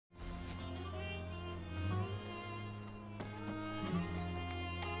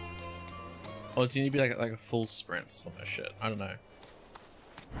Or do you need to be like a full sprint or some shit? I don't know.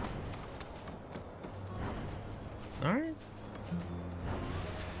 No?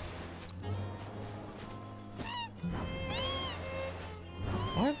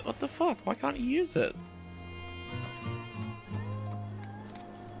 What the fuck? Why can't you use it?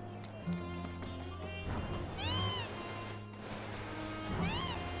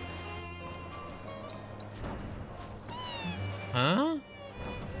 Huh?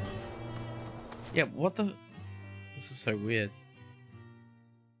 Yeah, what the? This is so weird.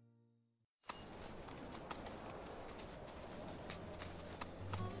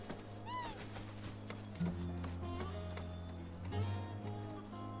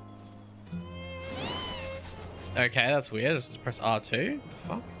 Okay, that's weird. Just press R2. What the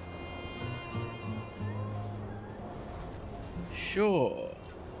fuck? Sure.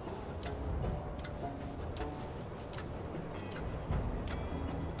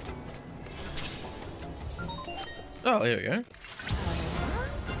 Oh, here we go. Look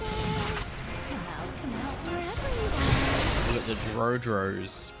at the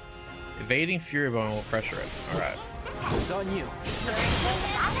Drodros. Evading Fury Bomb will pressure it. Alright. It's on you.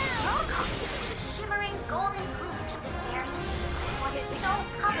 Shimmering golden plumage of this variant is what is so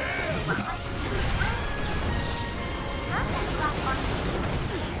covered in light.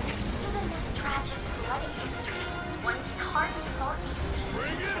 Given this tragic, bloody history, one can hardly fault these species.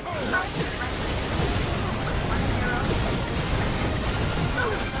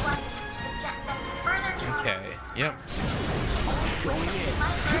 Bring it home! Okay, yep.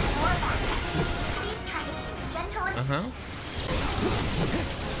 Uh-huh.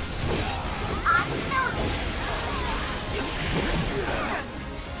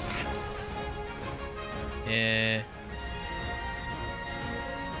 Yeah.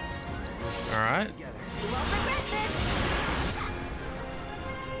 Alright.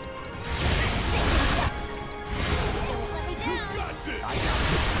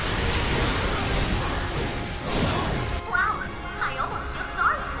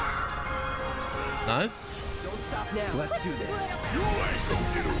 Nice. Don't stop now. Let's do this. You ain't gonna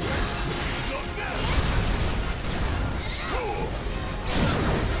get away.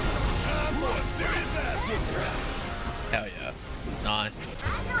 Time for a serious ass. Hell yeah. Nice.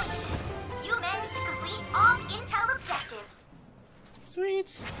 Congratulations. You managed to complete all Intel objectives.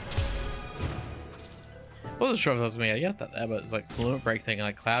 Sweet. Wasn't sure if that was me. I got that there, but it's like the limit break thing and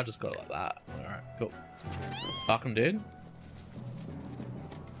like Cloud just got it like that. Alright, cool. Fuck him, dude.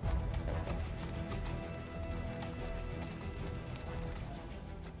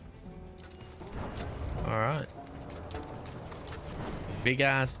 Alright. Big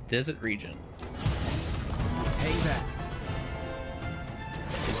ass desert region. Hang back.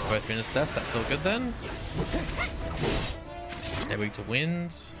 Both been assessed, that's all good then. They're weak to wind.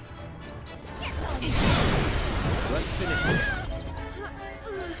 Let's finish this.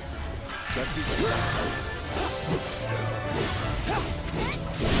 Let's do this.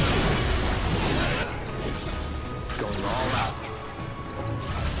 Going all out.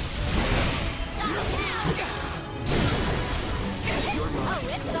 Oh,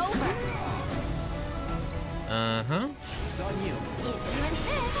 it's over. Uh-huh. It's on you. If you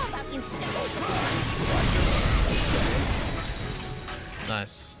insist, how about you show?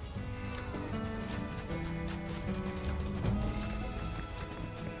 Nice.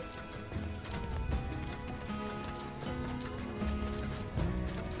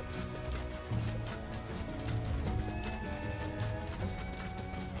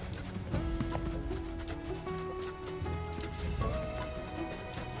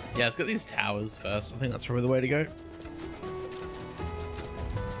 Yeah, let's get these towers first. I think that's probably the way to go.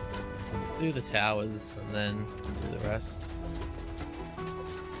 Do the towers and then do the rest.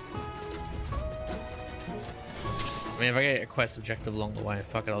 I mean, if I get a quest objective along the way,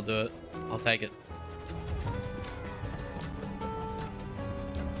 fuck it, I'll do it. I'll take it.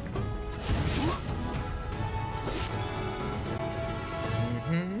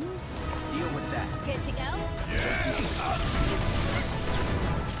 Deal with that. Good to go?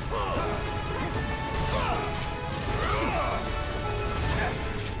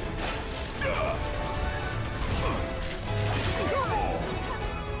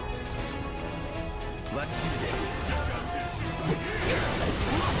 Let's do this.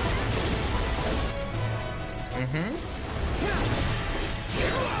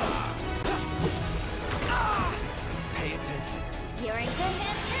 Pay attention. You're in good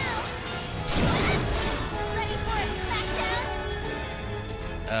hands now. Ready for it,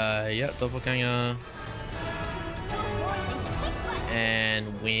 Smackdown? Yep, doppelganger. And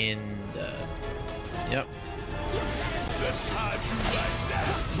wind. Yep. Let's hide you right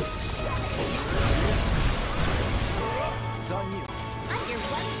now. It's on you. I'm your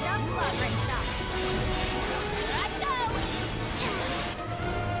one-stop clobbering shop. Here I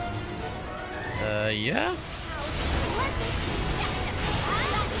go. Yeah?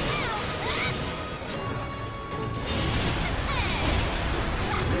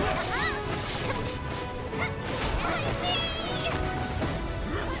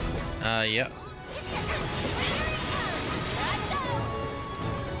 Yep.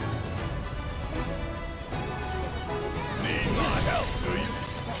 Need my help, do you?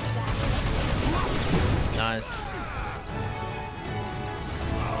 Nice.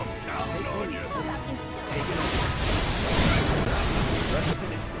 I'm counting on you. Take it over. Let's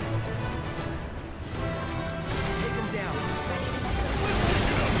finish this. Take him down.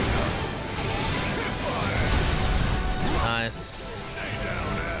 Nice. Stay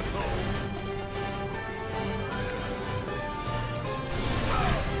down, asshole.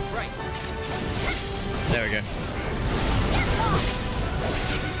 Right. There we go.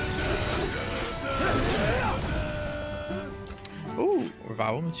 Ooh,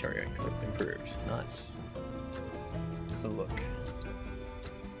 revival material improved. Nice. Let's have a look.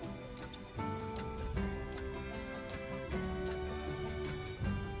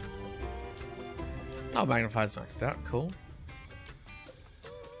 Oh, magnifies maxed out. Cool.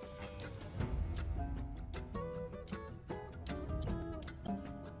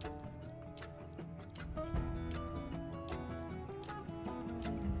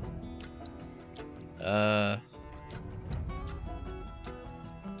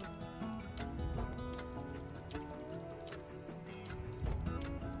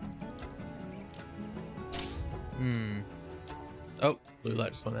 Oh, blue light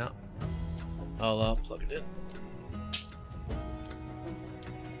just went out. I'll plug it in.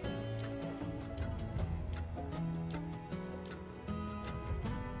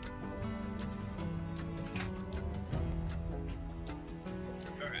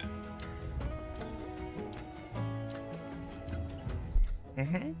 Alright.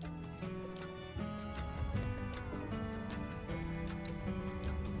 Mm-hmm.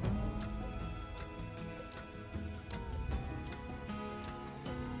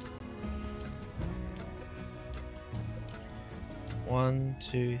 One,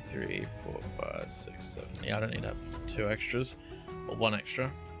 two, three, 4, 5, 6, 7. Yeah, I don't need up 2 extras. Or 1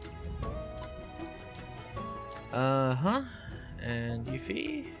 extra. Uh-huh. And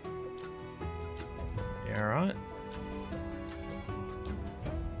Yuffie. Yeah, alright.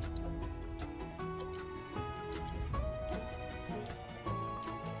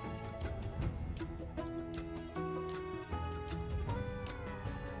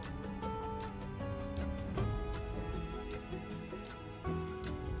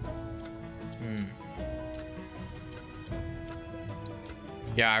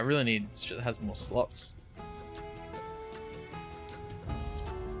 Yeah, I really need shit that has more slots.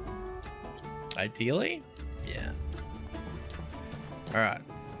 Ideally? Yeah. Alright.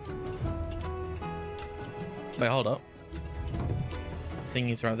 Wait, hold up. The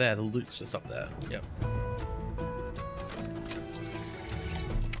thingy's right there. The loot's just up there. Yep.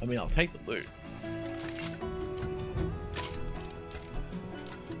 I mean, I'll take the loot.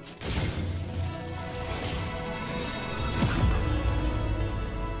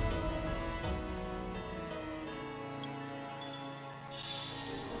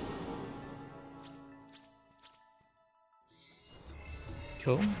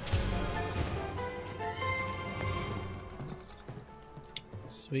 Cool.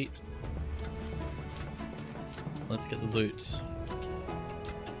 Sweet. Let's get the loot.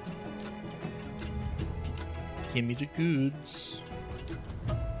 Give me the goods.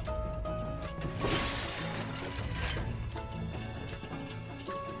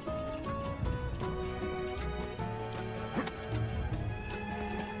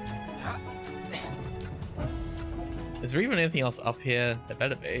 Is there even anything else up here? There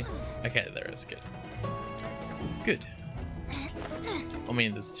better be. Okay, there is. Good. Good. I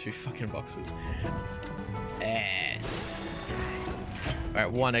mean, there's 2 fucking boxes.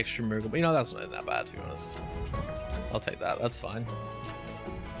 Alright, 1 extra miracle. But you know, that's not that bad, to be honest. I'll take that. That's fine.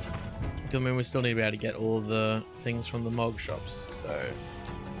 I mean, we still need to be able to get all the things from the Mog shops, so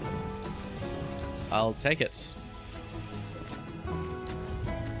I'll take it.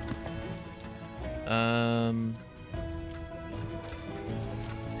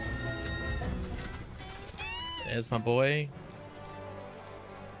 There's my boy.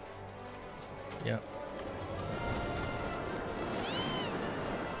 Yep.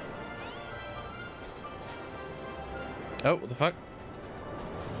 Oh, what the fuck?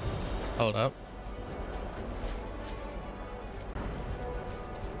 Hold up.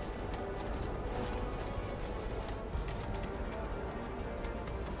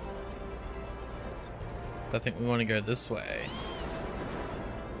 So I think we want to go this way.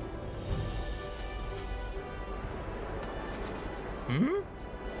 Hmm?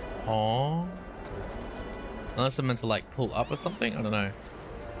 Oh. Unless I'm meant to like pull up or something? I don't know.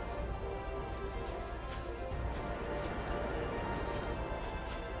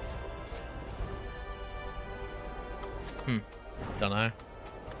 Don't know.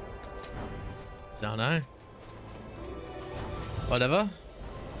 Don't know. Whatever.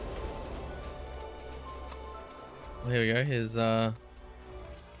 Well, here we go. Here's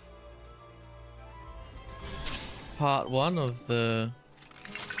part 1 of the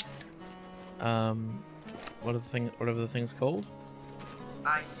whatever the thing's called.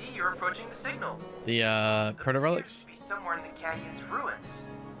 I see you're approaching the signal. The proto relics. Be somewhere in the canyon's ruins.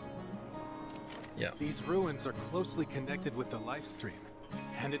 Yeah. These ruins are closely connected with the life stream,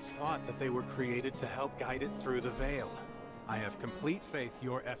 and it's thought that they were created to help guide it through the veil. I have complete faith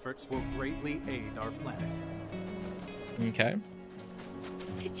your efforts will greatly aid our planet. Okay.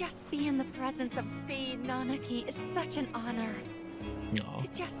 To just be in the presence of the Nanaki is such an honor. No. To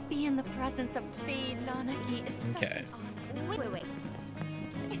just be in the presence of the Nanaki is such Okay. an honor. Wait.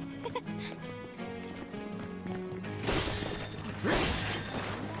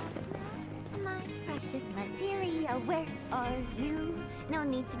 My precious materia, where are you? No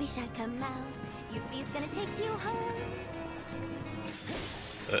need to be shy, come out. Yuffie's gonna take you home.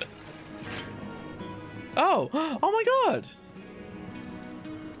 Oh! Oh my god!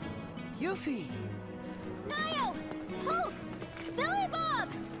 Yuffie! Niall! Hulk! Billy Bob!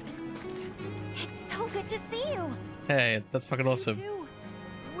 It's so good to see you! Hey, that's fucking awesome. Too.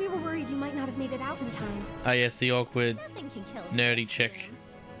 We were worried you might not have made it out in time. Oh yes, the awkward, Nothing can kill nerdy chick.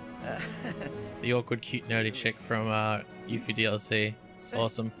 The awkward, cute, nerdy chick from Yuffie DLC.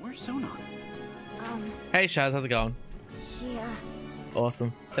 Awesome. Where's Sonon? Hey Shaz, how's it going? Yeah.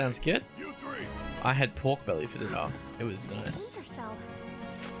 Awesome. Sounds good. You three. I had pork belly for dinner. It was nice. Yourself.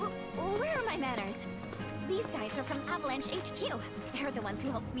 Where are my manners? These guys are from Avalanche HQ. They're the ones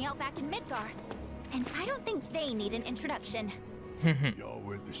who helped me out back in Midgar. And I don't think they need an introduction. Y'all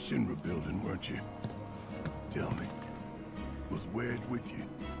were at the Shinra building, weren't you? Tell me, was Wedge with you?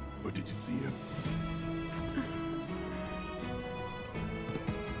 Or did you see him?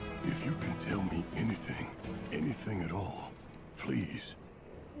 If you can tell me anything at all, please.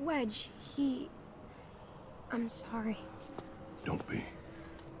 Wedge, I'm sorry. Don't be.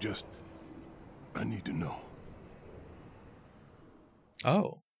 Just, I need to know.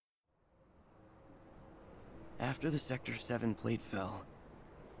 Oh. After the Sector 7 plate fell,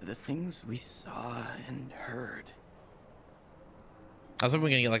 the things we saw and heard, I was hoping we were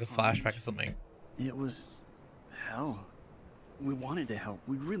gonna get like a flashback or something. it was hell. We wanted to help,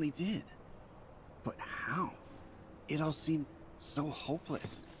 we really did. But how? It all seemed so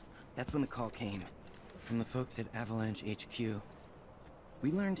hopeless. That's when the call came from the folks at Avalanche HQ.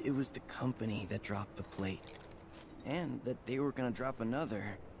 We learned it was the company that dropped the plate, and that they were gonna drop another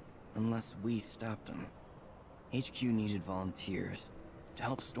unless we stopped them. HQ needed volunteers to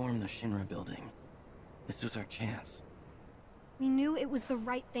help storm the Shinra building. This was our chance. We knew it was the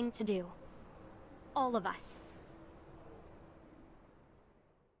right thing to do. All of us.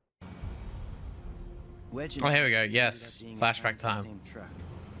 Wedge Oh, here we go. ended Yes. up being Flashback assigned to the time. same truck.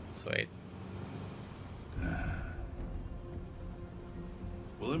 Sweet.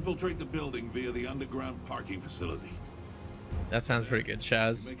 We'll infiltrate the building via the underground parking facility. That sounds pretty good,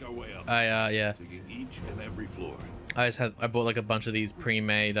 Shaz. Make our way up, Yeah. taking each and every floor. I bought like a bunch of these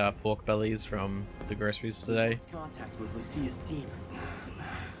pre-made pork bellies from the groceries today. Lost contact with Lucia's team.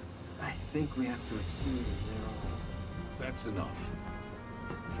 I think we have to assume they're all... That's enough.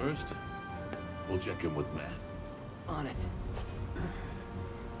 First, we'll check in with Matt. on it.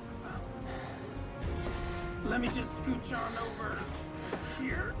 Let me just scooch on over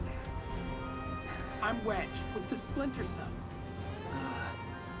here. I'm Wedge with the Splinter Cell.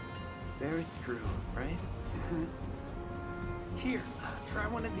 Barrett's crew, right? Here, try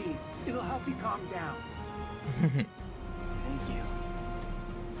one of these. It'll help you calm down. Thank you.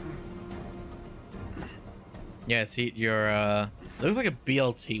 Yeah, see, your it looks like a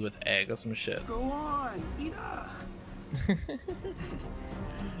BLT with egg or some shit. Go on, eat up.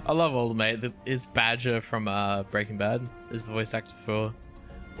 I love old mate. Is Badger from Breaking Bad is the voice actor for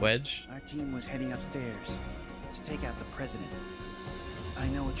Wedge. Our team was heading upstairs to take out the president. I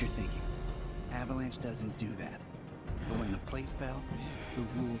know what you're thinking. Avalanche doesn't do that. But when the plate fell, the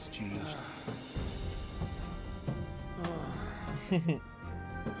rules changed.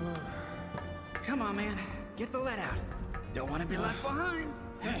 Come on, man. Get the lead out. Don't want to be left behind.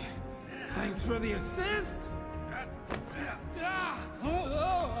 Hey, thanks for the assist.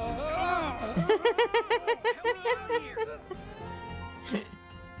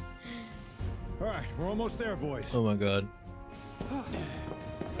 We're almost there, boys. Oh my god.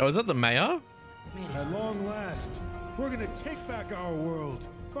 Oh, is that the mayor? At long last, we're gonna take back our world,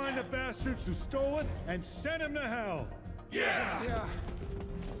 find the bastards who stole it, and send them to hell. Yeah.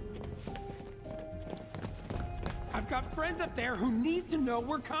 I've got friends up there who need to know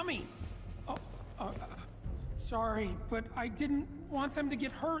we're coming. Oh, sorry, but I didn't want them to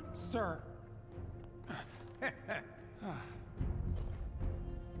get hurt, sir.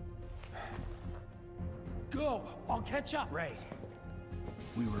 Go, I'll catch up. Right.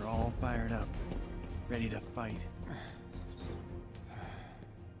 We were all fired up, ready to fight.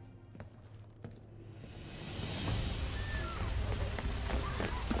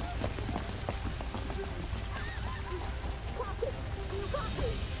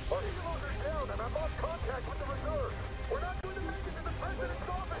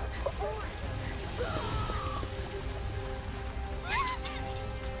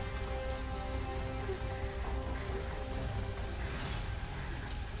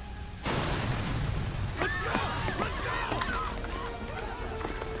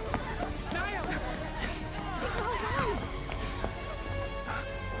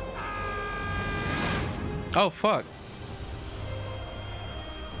 Oh fuck.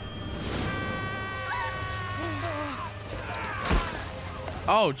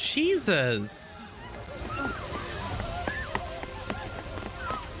 Oh Jesus.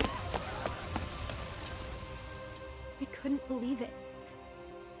 We couldn't believe it.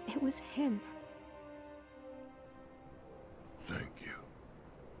 It was him. Thank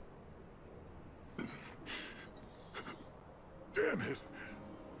you. Damn it.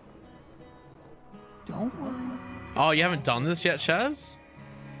 Don't worry. Oh, you haven't done this yet, Shaz?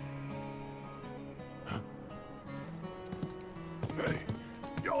 Hey,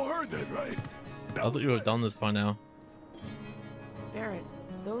 y'all heard that, right? I thought you would have done this by now. Barrett,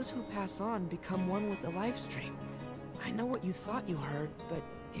 those who pass on become one with the life stream. I know what you thought you heard, but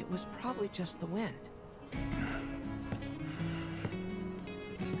it was probably just the wind.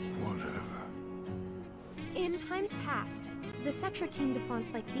 Whatever. In times past, the Cetra came to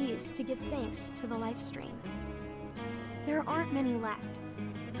fonts like these to give thanks to the life stream. There aren't many left,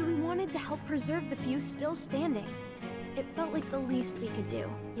 so we wanted to help preserve the few still standing. It felt like the least we could do,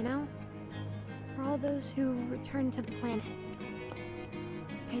 you know? For all those who returned to the planet.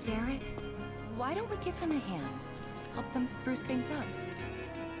 Hey Barrett, why don't we give them a hand? Help them spruce things up.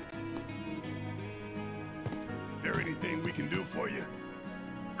 There anything we can do for you?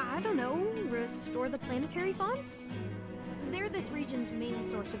 I don't know, restore the planetary fonts? They're this region's main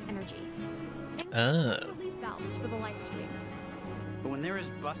source of energy. Relief valves for the life stream. But when they're as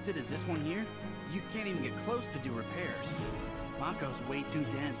busted as this one here, you can't even get close to do repairs. Mako's way too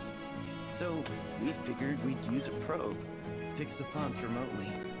dense. So we figured we'd use a probe, fix the fonts remotely.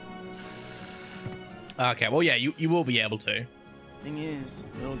 Okay, well yeah, you will be able to. Thing is,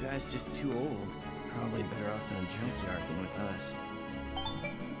 little guy's just too old. Probably better off in a junkyard than with us.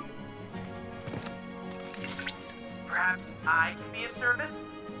 Perhaps I can be of service?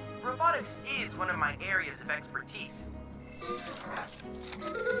 Robotics is one of my areas of expertise.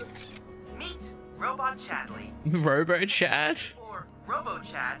 Meet Robot Chadley. Robo Chad? Or Robo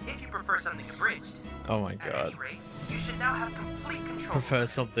Chad if you prefer something abridged. Oh my At god. any rate, you should now have complete control. Prefer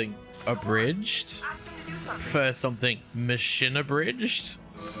something abridged? Ask him to do something. Prefer something machine abridged?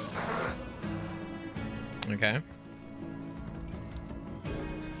 Okay.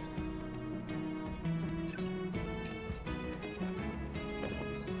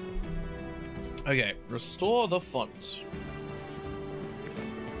 Okay, restore the font.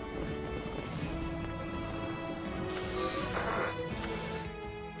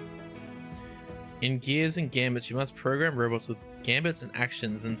 In Gears and Gambits, you must program robots with gambits and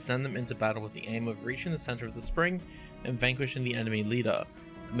actions and send them into battle with the aim of reaching the center of the spring and vanquishing the enemy leader.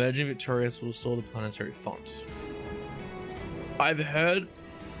 Emerging victorious will restore the planetary font. I've heard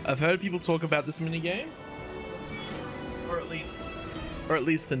people talk about this minigame, or at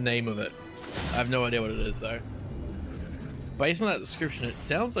least the name of it. I have no idea what it is though. Based on that description, it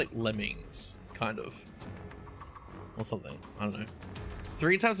sounds like Lemmings, kind of, or something. I don't know.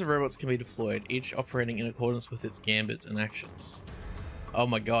 3 types of robots can be deployed, each operating in accordance with its gambits and actions. Oh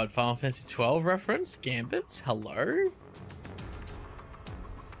my god, Final Fantasy 12 reference? Gambits? Hello?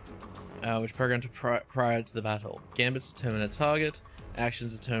 Which programmed prior to the battle. Gambits determine a target,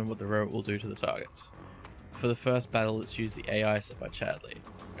 actions determine what the robot will do to the target. For the first battle, let's use the AI set by Chadley.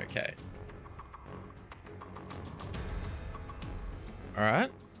 Okay.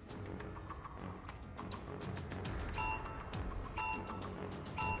 Alright.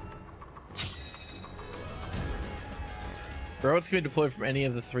 Robots can be deployed from any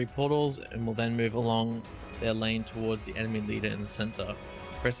of the 3 portals and will then move along their lane towards the enemy leader in the center.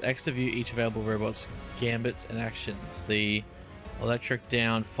 Press X to view each available robot's gambits and actions. The electric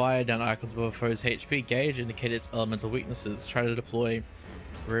down, fire down icons above a foe's HP gauge indicate its elemental weaknesses. Try to deploy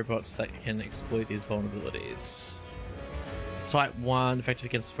robots that can exploit these vulnerabilities. Type 1, effective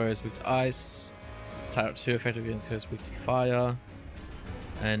against foes weak to ice. Type 2, effective against foes weak to fire.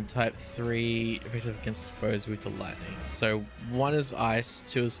 And type 3, effective against foes weak to lightning. So 1 is ice,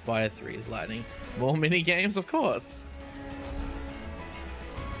 2 is fire, 3 is lightning. More mini games, of course.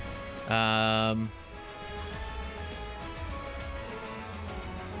 Yeah.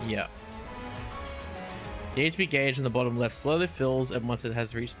 The HP gauge in the bottom left slowly fills, and once it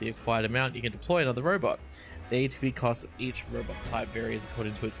has reached the acquired amount, you can deploy another robot. The HP cost of each robot type varies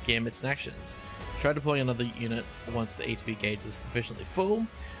according to its gambits and actions. Try deploying another unit once the HP gauge is sufficiently full.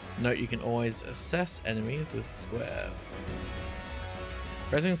 Note you can always assess enemies with square.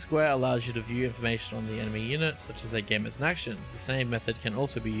 Pressing square allows you to view information on the enemy unit, such as their gambits and actions. The same method can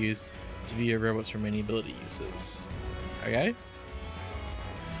also be used to view your robots from many ability uses. Okay.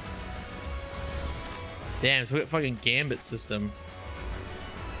 Damn, so we got fucking gambit system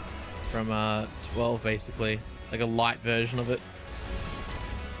from 12 basically, like a light version of it.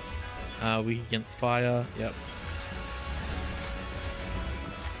 Weak against fire. Yep.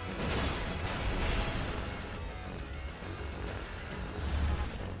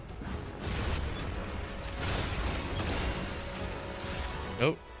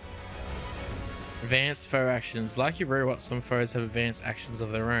 Oh. Advanced foe actions. Like your robots, some foes have advanced actions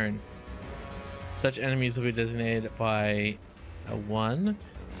of their own. Such enemies will be designated by a 1,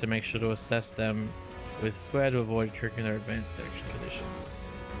 so make sure to assess them with square to avoid triggering their advanced action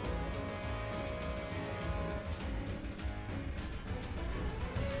conditions.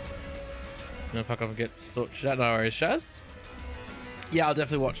 No, if I can get sorted out, no worries, Shaz. Yeah, I'll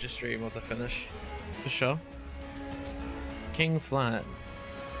definitely watch your stream once I finish, for sure. King Flan.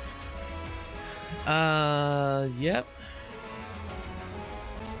 Yep.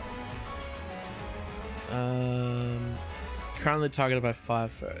 Currently targeted by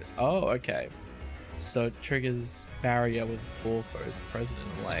 5 foes. Oh, okay. So it triggers barrier with 4 foes present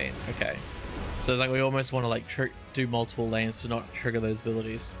in the lane. Okay. So it's like we almost want to like do multiple lanes to not trigger those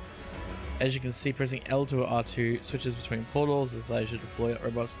abilities. As you can see, pressing L2 or R2 switches between portals. This allows you to deploy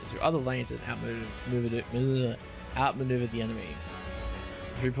robots into other lanes and outmaneuver the enemy.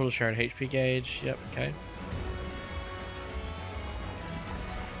 3 portals share an HP gauge. Yep, okay.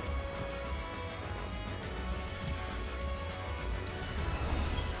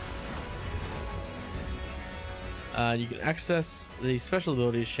 You can access the special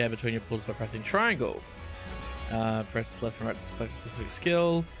abilities shared between your portals by pressing triangle. Press left and right to select a specific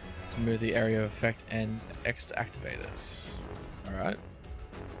skill to move the area of effect, and X to activate it. Alright.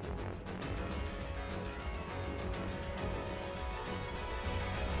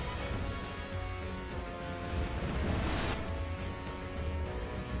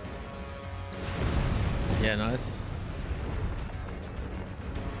 Yeah, nice.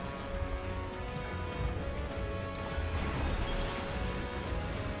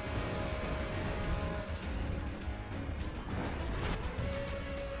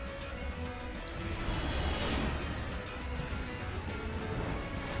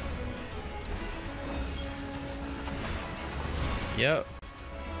 Yep.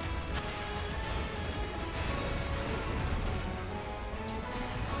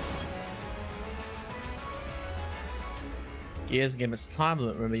 Gears game its time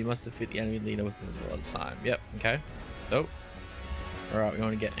limit. Remember, you must defeat the enemy leader within a lot of time. Yep, okay. Oh. Alright, we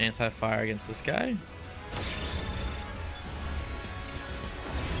want to get anti-fire against this guy.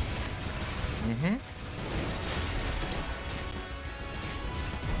 Mm-hmm.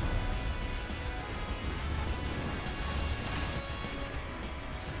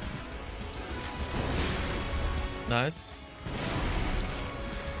 Nice.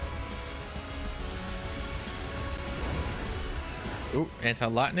 Ooh,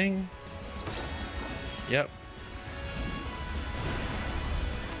 anti-lightning. Yep.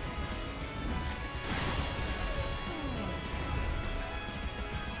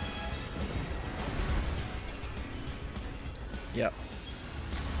 Yep.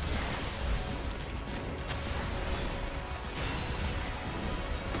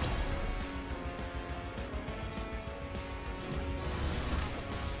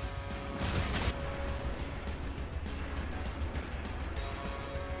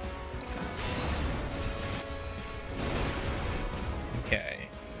 Okay.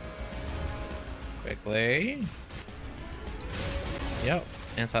 Quickly. Yep.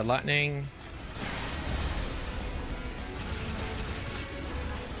 Anti-lightning.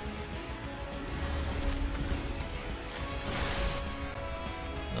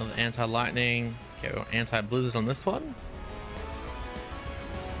 the anti-lightning. Okay, we got anti-blizzard on this one.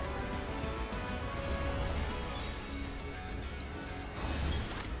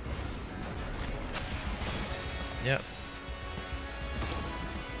 Yep.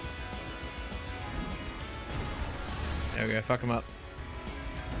 There we go, fuck him up.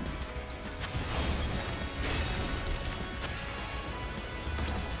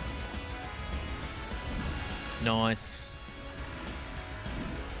 Nice.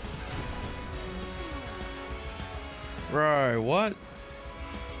 Bro, what?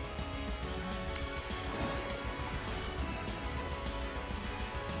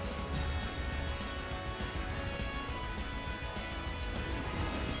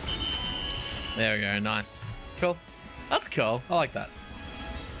 There we go, nice. Cool. That's cool. I like that.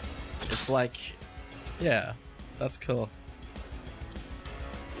 It's like, yeah, that's cool.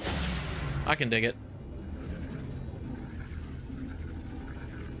 I can dig it.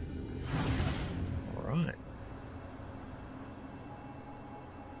 Alright.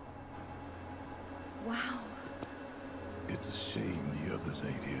 Wow. It's a shame the others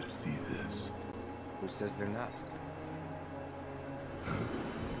ain't here to see this. Who says they're not?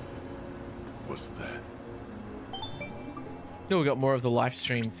 What's that? Oh, we got more of the live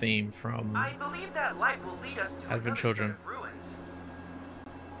stream theme from I believe that light will lead us to Advent another Children. set of ruins.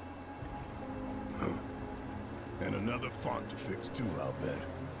 And another font to fix too, I'll bet.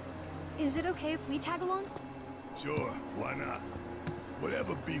 Is it okay if we tag along? Sure, why not?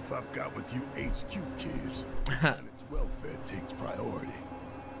 Whatever beef I've got with you HQ kids, planet's welfare takes priority.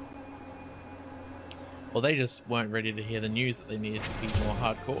 Well, they just weren't ready to hear the news that they needed to be more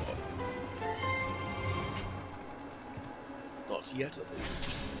hardcore. Not yet, at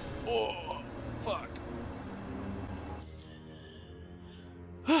least. Oh, fuck.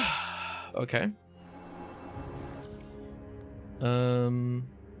 Okay.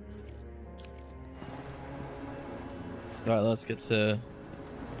 Alright, let's get to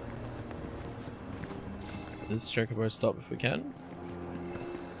this chocobo stop if we can.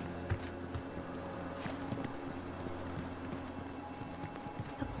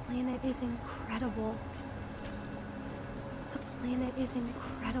 The planet is incredible. The planet is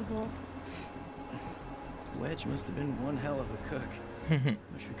incredible. Wedge must have been one hell of a cook.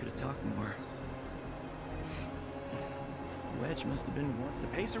 Wish we could have talked more. Wedge must have been one. The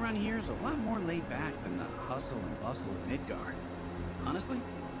pace around here is a lot more laid back than the hustle and bustle of Midgard. Honestly,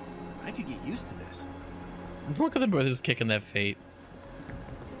 I could get used to this. Look at them both just kicking their feet.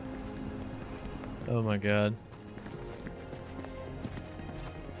 Oh my god.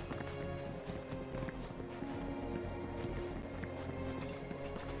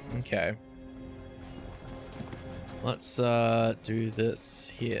 Okay. Let's do this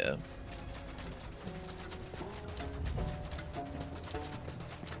here.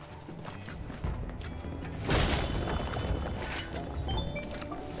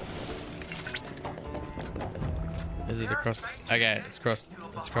 Is it across? Okay, it's across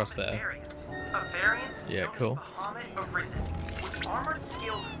there. A variant Yeah, cool. Bahamut Arisen, with armored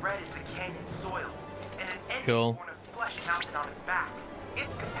scales red as the canyon soil, and an engine Cool. born of flesh mounted on its back.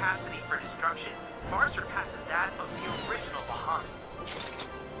 Its capacity for destruction far surpasses that of the original Bahamut.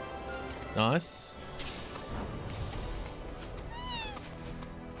 Nice.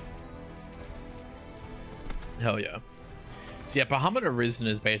 Hell yeah. So yeah, Bahamut Arisen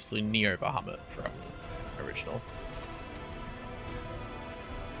is basically Neo Bahamut from original.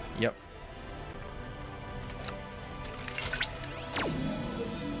 Yep.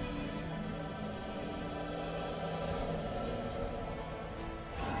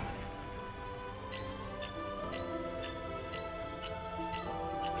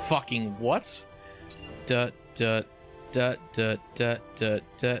 Fucking what? Okay,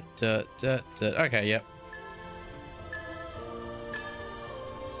 yep.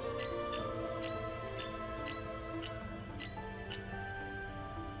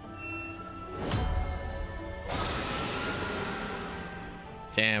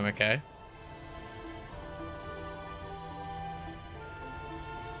 Damn, okay.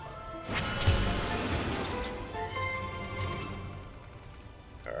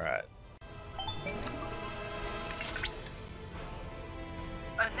 Alright.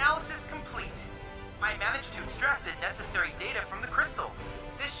 Analysis complete. I managed to extract the necessary data from the crystal.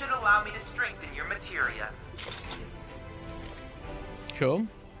 This should allow me to strengthen your materia. Cool.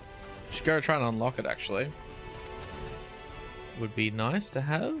 Should go try and unlock it, actually. Would be nice to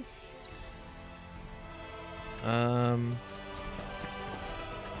have.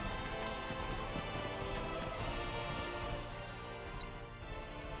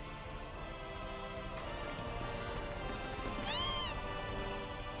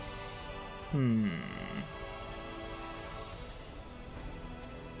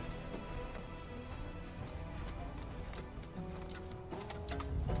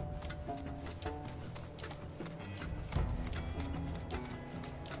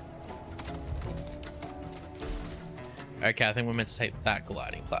 Okay, I think we're meant to take that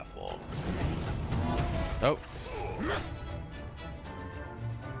gliding platform. Oh.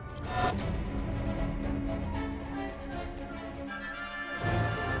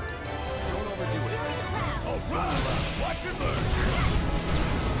 Watch it burn!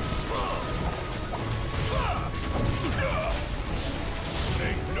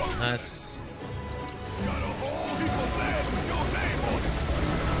 Nice. Got a whole heap of land with your name on it.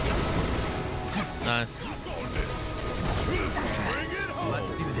 Nice. Bring it home.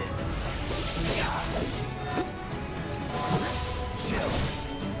 Let's do this.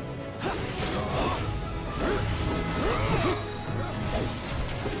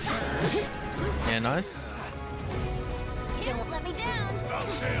 Yeah, nice. Don't let me down.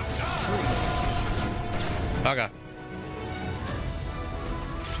 Okay.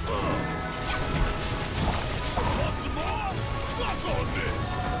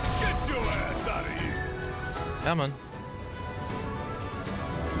 Get your ass out of here. Come on.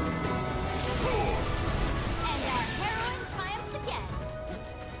 And our heroine triumphs again.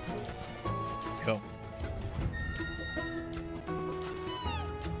 Cool.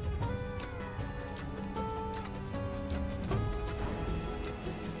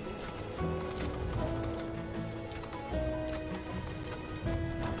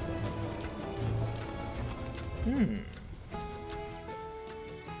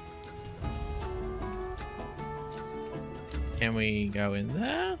 Can we go in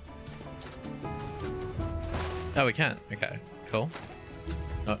there? Oh, we can. Okay, cool.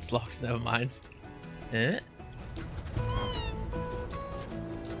 Oh, it's locked. Never mind. Eh?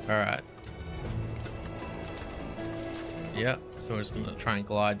 Alright. Yep, so we're just gonna try and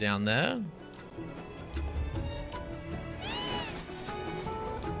glide down there.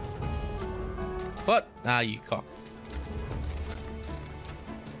 What? Ah, you cock.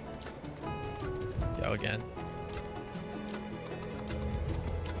 Go again.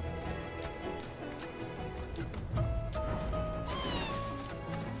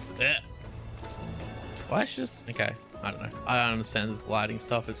 Why is she just... Okay, I don't know. I don't understand this gliding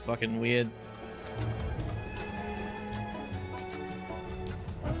stuff. It's fucking weird.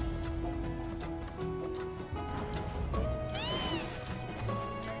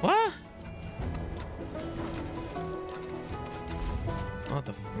 What? What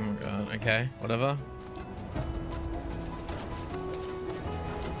the... Oh my god. Okay, whatever.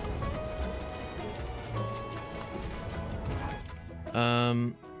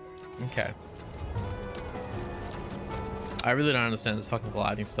 Okay. I really don't understand this fucking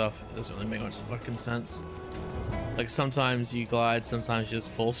gliding stuff. It doesn't really make much fucking sense. Like, sometimes you glide, sometimes you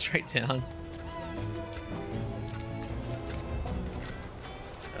just fall straight down.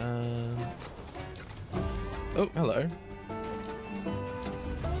 Oh, hello.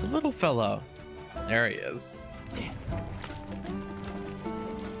 The little fella. There he is.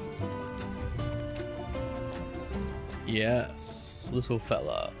 Yes, little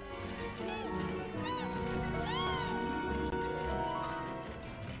fella.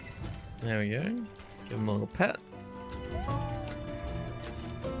 There we go. Give him a little pet.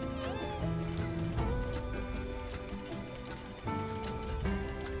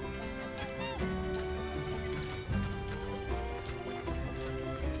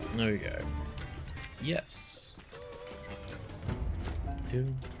 There we go. Yes.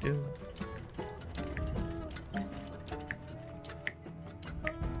 Do.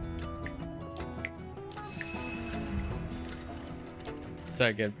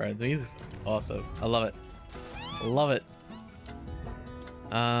 So good, bro. The music's awesome. I love it. Love it.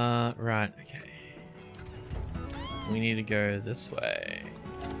 Right. Okay. We need to go this way.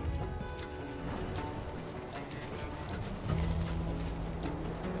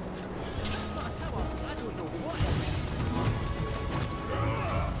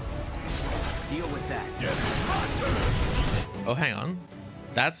 Deal with that. Oh, hang on.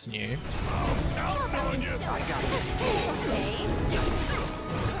 That's new. I got this.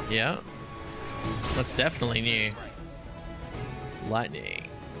 Yeah. That's definitely new. Lightning.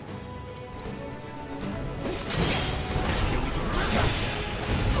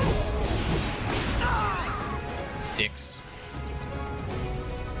 Dicks.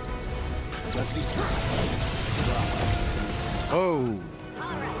 Oh.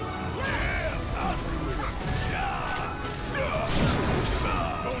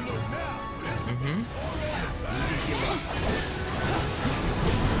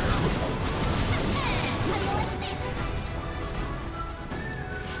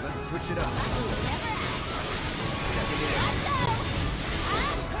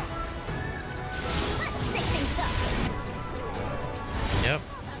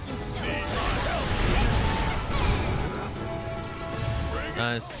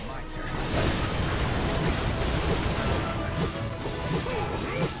 Nice.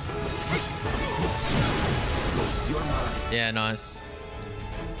 Yeah, nice.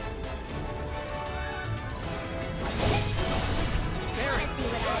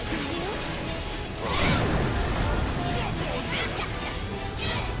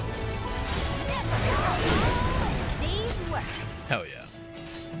 Hell yeah.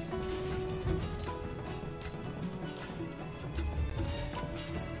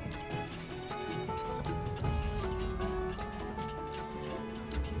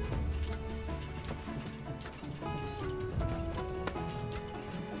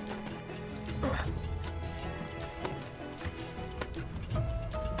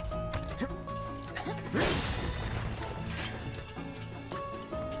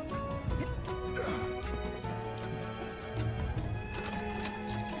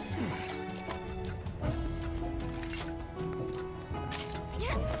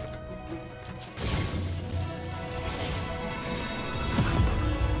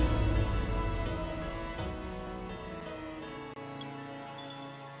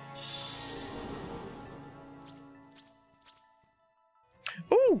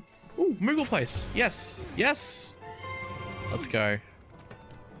 Ooh! Ooh, Moogle place. Yes. Yes. Let's go.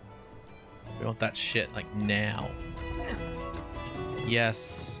 We want that shit, like, now.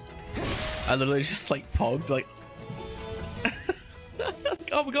 Yes. I literally just, like, pogged, like...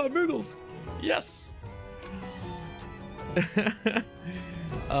 oh my god, Moogles! Yes!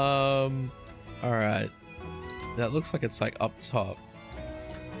 Alright. That looks like it's, like, up top.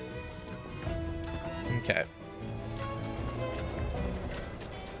 Okay.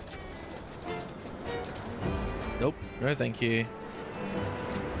 Nope. No, thank you.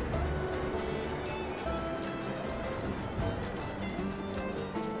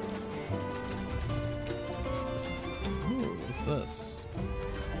 Ooh, what's this?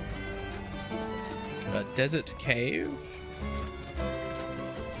 A desert cave?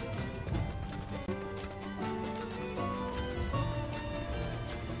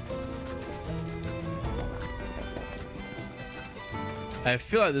 I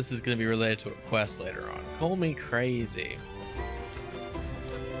feel like this is going to be related to a quest later on. Call me crazy.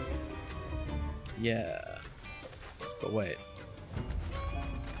 Yeah. But wait.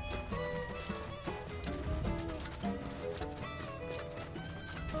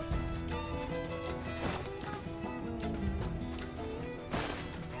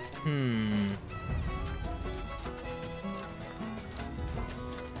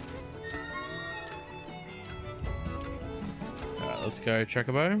 Let's go,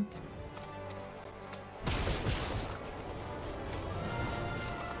 Chocobo.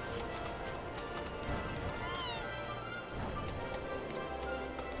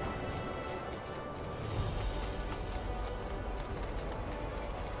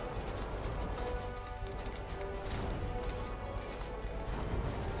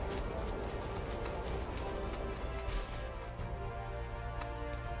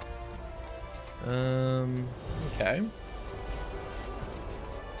 Okay.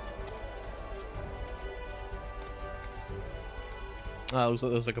 Oh, it looks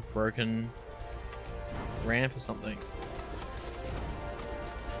like there's like a broken ramp or something.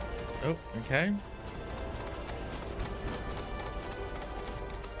 Oh, okay.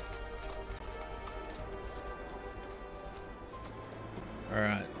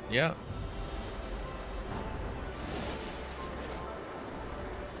 Alright, yeah.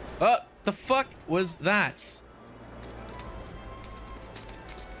 Oh, the fuck was that?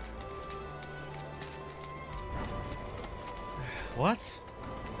 What?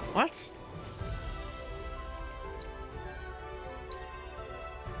 What?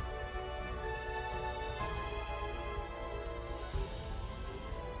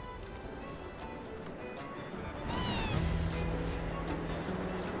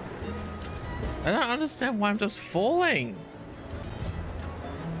 I don't understand why I'm just falling.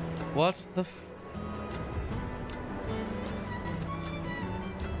 What the f-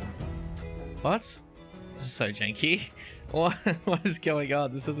 What? This is so janky. What is going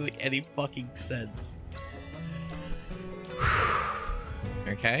on? This doesn't make any fucking sense.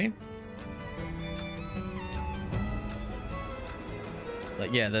 Okay.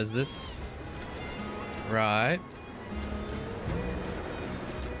 Like, yeah, there's this. Right.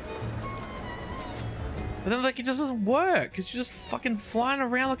 But then, like, it just doesn't work because you're just fucking flying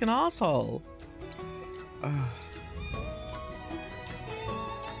around like an asshole. Ugh.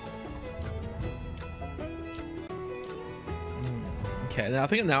 Okay, now I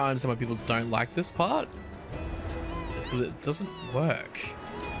think now I understand why people don't like this part. It's because it doesn't work.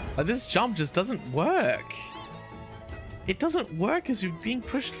 Like, this jump just doesn't work. It doesn't work because you're being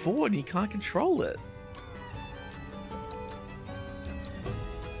pushed forward and you can't control it.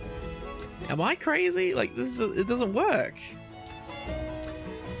 Am I crazy? Like, it doesn't work.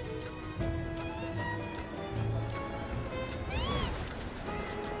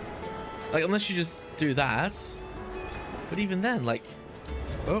 Like, unless you just do that. But even then, like,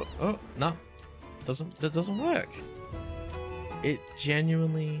 oh, no. That doesn't work. It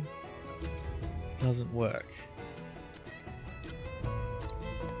genuinely doesn't work.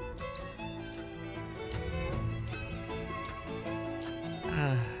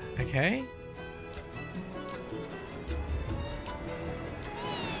 Okay.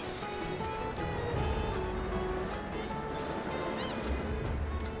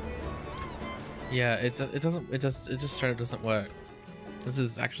 Yeah, it just straight up doesn't work. This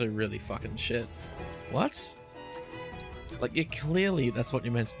is actually really fucking shit. What? Like, you clearly that's what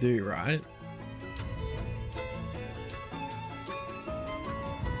you're meant to do, right?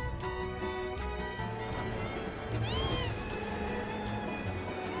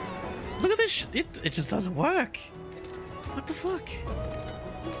 Look at this it just doesn't work. What the fuck?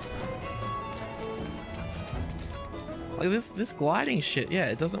 Like this gliding shit, yeah,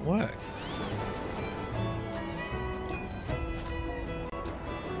 it doesn't work.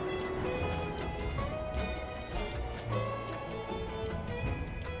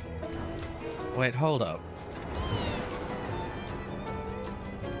 Wait, hold up.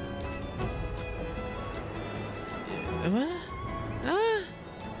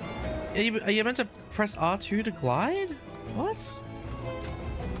 Are you meant to press R2 to glide? What?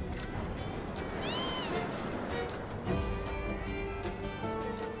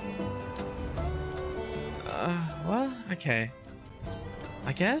 Well, okay.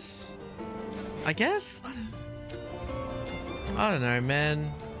 I guess? I don't know,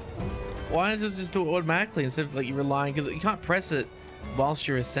 man. Why not just do it automatically instead of like you relying, because you can't press it whilst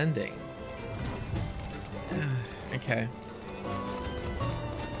you're ascending. Okay.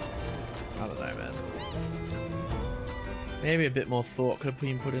 I don't know, man. Maybe a bit more thought could have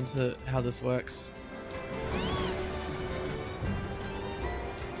been put into how this works.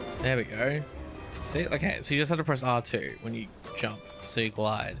 There we go. See? Okay, so you just have to press R2 when you jump, so you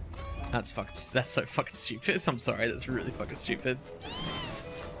glide. That's so fucking stupid. I'm sorry, that's really fucking stupid.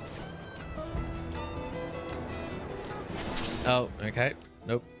 Oh, okay.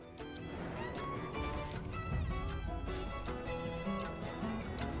 Nope.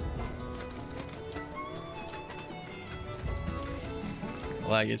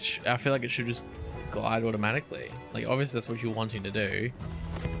 Like, I feel like it should just glide automatically. Like, obviously that's what you're wanting to do.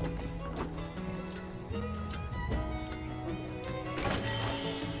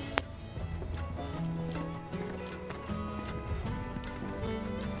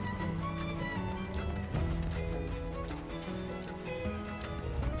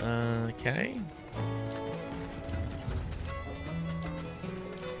 Okay.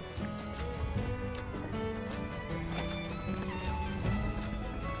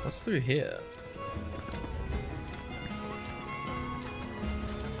 What's through here?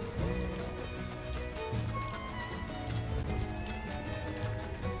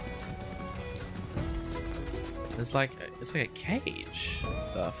 It's like a cage.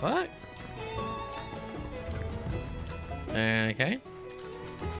 The fuck? Okay.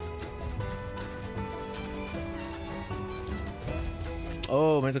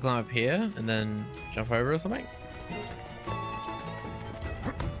 Oh, meant to climb up here and then jump over or something?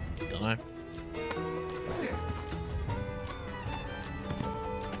 Don't know.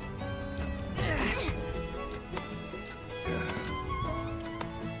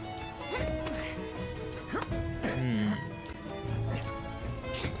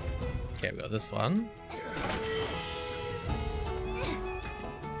 Okay, we got this one.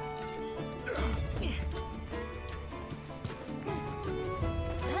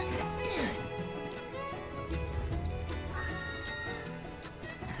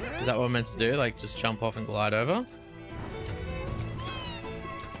 Is that what we're meant to do? Like, just jump off and glide over?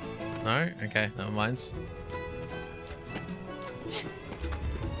 No? Okay, never mind.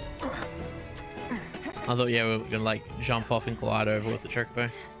 I thought, yeah, we were gonna, like, jump off and glide over with the chocobo.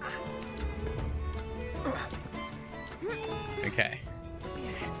 Okay.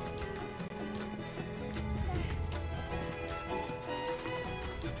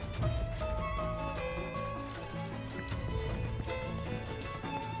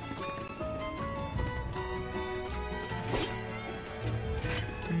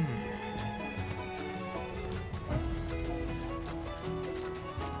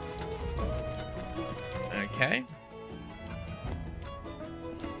 Okay.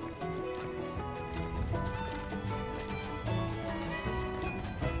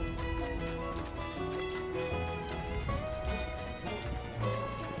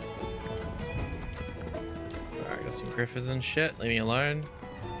 Got some griffins and shit. Leave me alone.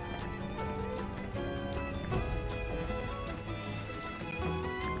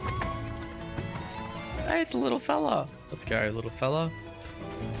 Hey, it's a little fella. Let's go, little fella.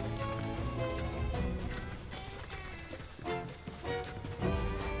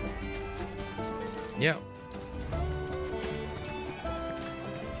 Yep.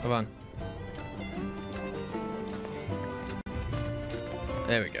 Come on.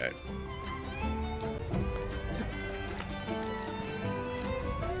 There we go.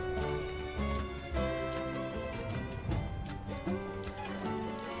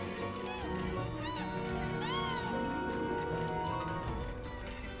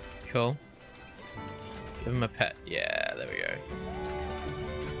 Cool. Give him a pet. Yeah, there we go.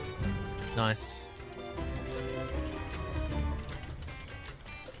 Nice.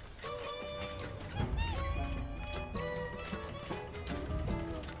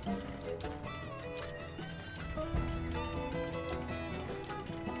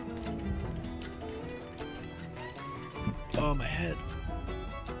 Oh, my head.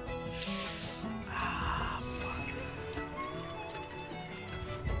 Ah, fuck.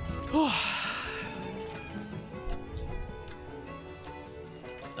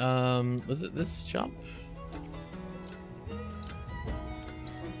 Was it this jump?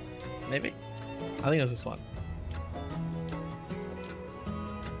 Maybe? I think it was this one.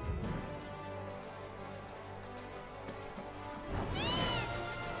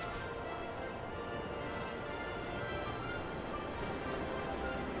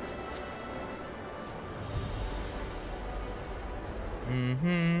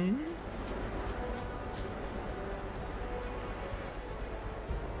 Mm-hmm.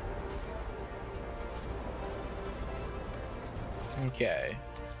 Okay.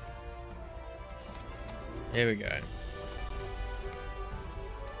 Here we go.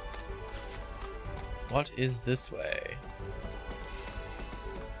 What is this way?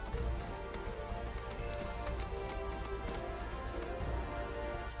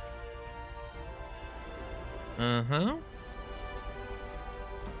 Uh-huh.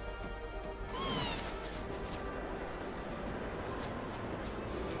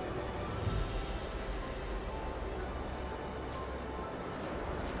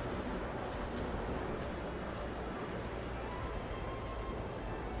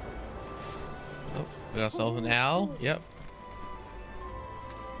 Got ourselves an owl. Yep.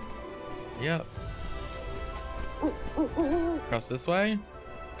 Yep. Cross this way.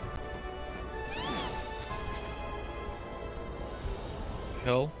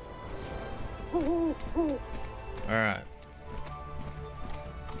 Cool. Alright.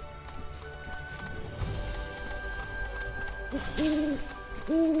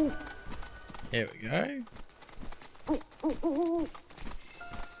 Here we go.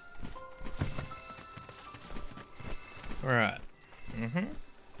 Alright. Mm-hmm.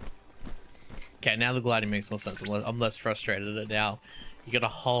 Okay, now the gliding makes more sense. I'm less frustrated at it now. You gotta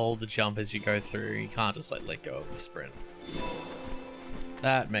hold the jump as you go through. You can't just like let go of the sprint.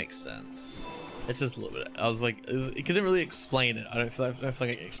 That makes sense. It's just a little bit. I was like, it couldn't really explain it. I don't feel like I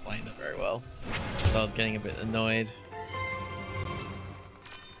explained it very well. So I was getting a bit annoyed.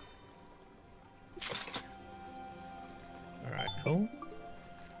 Alright, cool.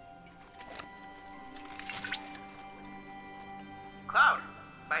 Cloud,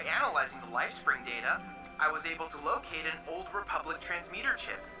 by analyzing the LifeSpring data, I was able to locate an old Republic transmitter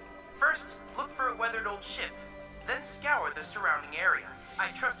chip. First, look for a weathered old ship, then scour the surrounding area. I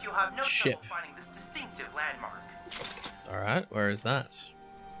trust you'll have no trouble finding this distinctive landmark. Alright, where is that?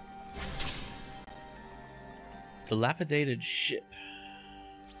 Dilapidated ship.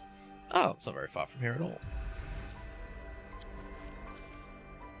 Oh, it's not very far from here at all.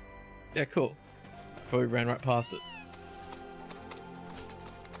 Yeah, cool. Probably ran right past it.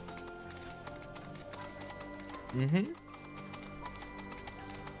 Mm-hmm.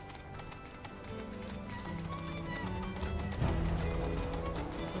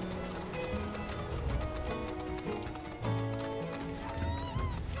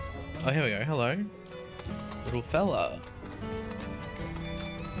 Oh, here we go. Hello. Little fella.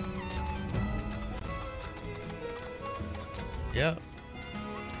 Yep.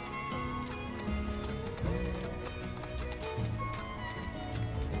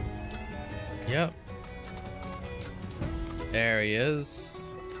 Yep. There he is.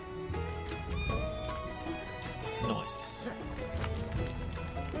 Nice.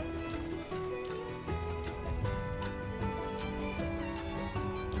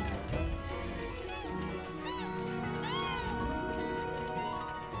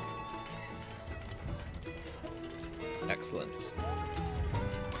 Excellent.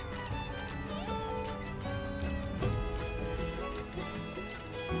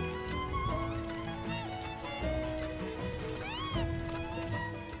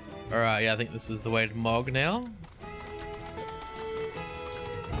 Alright, yeah, I think this is the way to Mog now.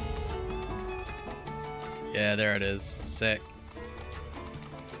 Yeah, there it is. Sick.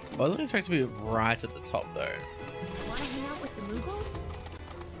 I wasn't expecting to be right at the top though. Wanna hang out with the Moogles?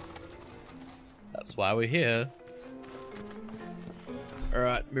 That's why we're here.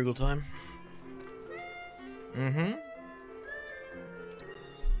 Alright, Moogle time. Mm-hmm.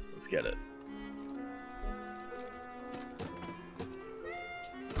 Let's get it.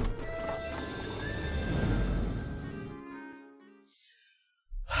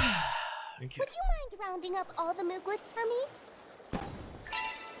 Would you mind rounding up all the Mooglets for me?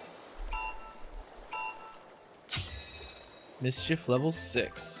 Mischief level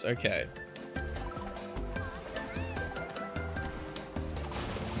 6. Okay.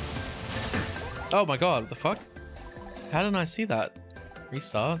 Oh my god, what the fuck? How didn't I see that?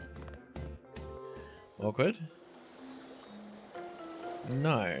 Restart. Awkward.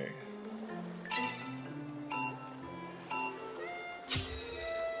 No.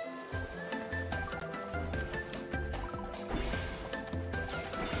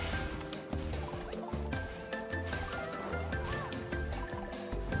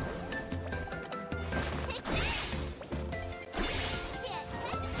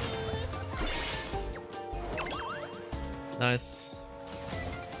 Nice.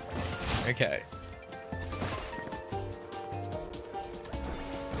 Okay.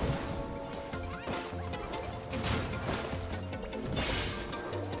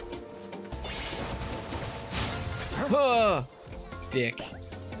 Oh, dick.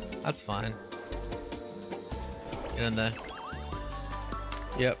 That's fine. Get in there.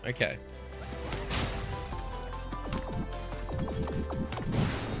 Yep, okay.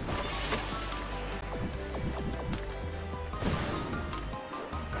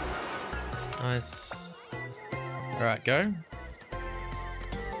 Nice. Alright, go.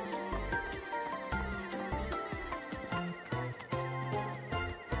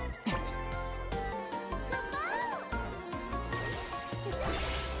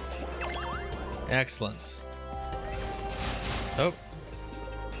 Excellent. Oh.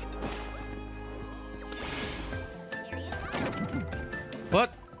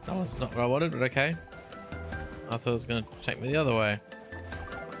 What? That was not what I wanted, but okay. I thought it was going to take me the other way.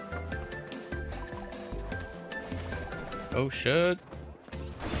 Oh shit.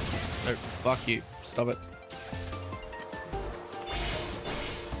 No, fuck you. Stop it.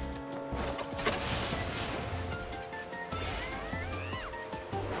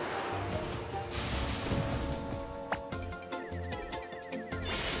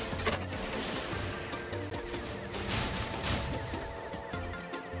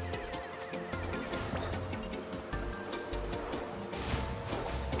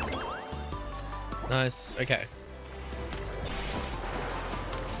 Nice. Okay.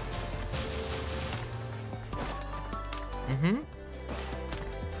 Mm-hmm.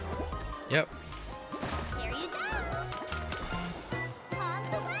 Yep. There you go.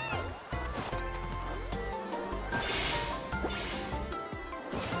 Pawns away.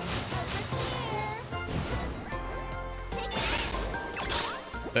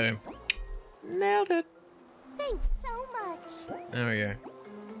 Over here. Boom. Nailed it. Thanks so much. There we go.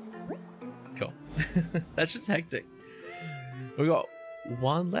 Cool. That's just hectic. We got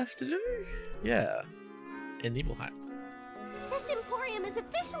one left to do? Yeah. In Nibelheim. This Emporium is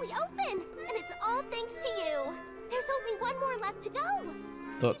officially open, and it's all thanks to you. There's only one more left to go.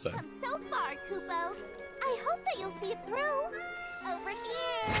 Thought so. You've come so far, Kupo. I hope that you'll see it through. Over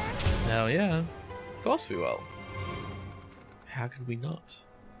here. Hell yeah. Of course we will. How could we not?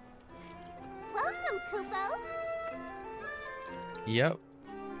 Welcome, Kupo. Yep.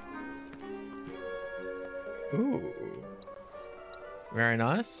 Ooh. Very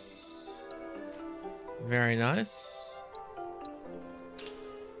nice. Very nice.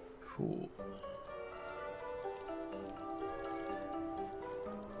 Cool.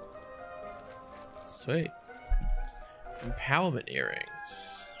 Sweet. Empowerment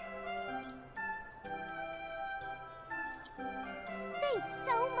earrings. Thanks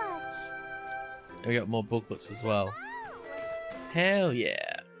so much. And we got more booklets as well. Hell yeah.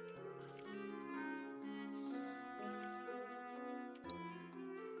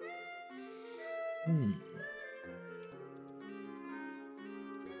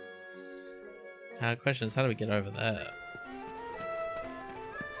 Question is, how do we get over there?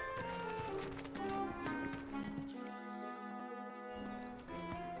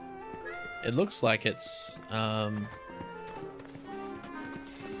 It looks like it's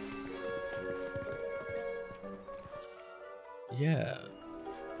yeah.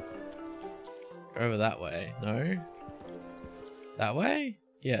 Go over that way. No? That way?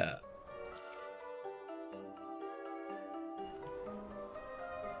 Yeah.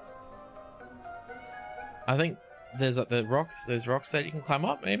 I think there's like the rocks, those rocks that you can climb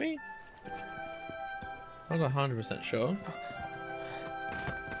up, maybe? I'm not 100% sure.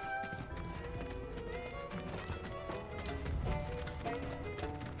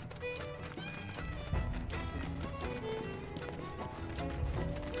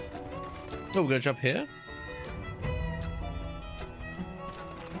 Oh, we're gonna jump here?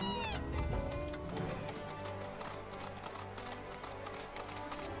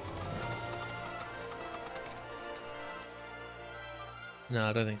 No,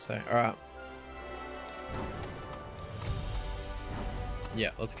 I don't think so. Alright.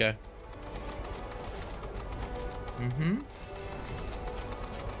 Yeah, let's go. Mm-hmm.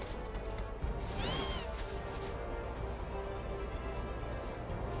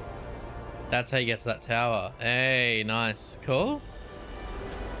 That's how you get to that tower. Hey, nice. Cool.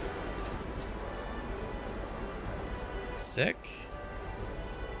 Sick.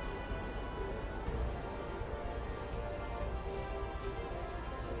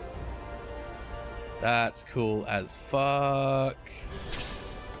 That's cool as fuck.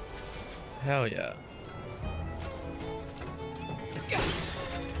 Hell yeah.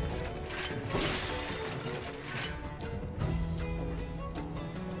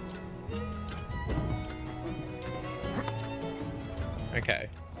 Okay.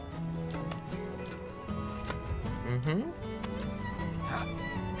 Mm-hmm.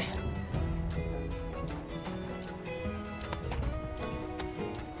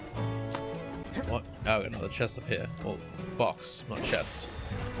 What? Oh, another chest up here. Well, box, not chest.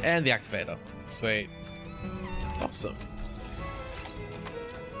 And the activator. Sweet. Awesome.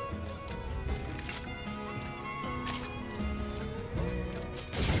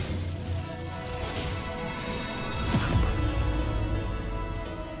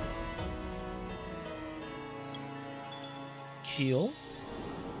 Keel.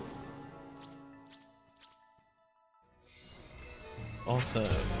 Awesome.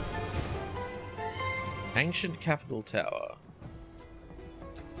 Ancient Capital Tower.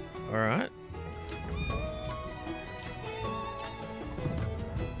 Alright.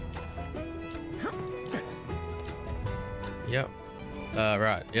 Yep.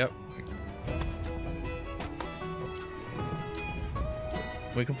 Right, yep.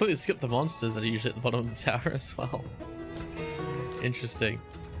 We completely skipped the monsters that are usually at the bottom of the tower as well. Interesting.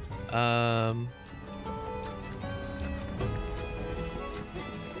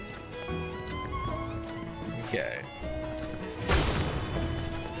 Okay.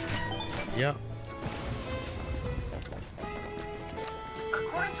 Yep.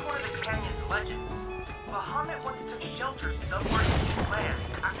 According to one of the canyon's legends, Bahamut once took shelter somewhere in these lands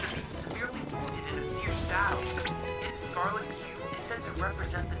after being severely wounded in a fierce battle. Its scarlet hue is said to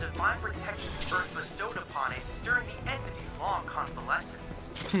represent the divine protection Earth bestowed upon it during the entity's long convalescence.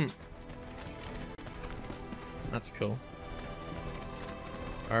 That's cool.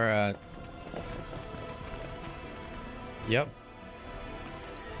 Alright. Yep.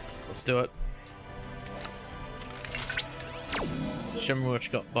 Let's do it. Show me what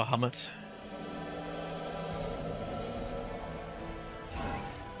you got, Bahamut.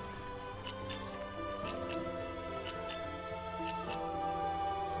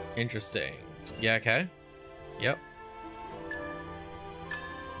 Interesting. Yeah, okay. Yep.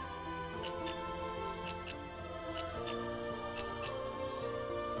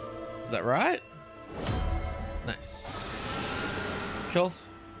 Is that right? Nice. Cool.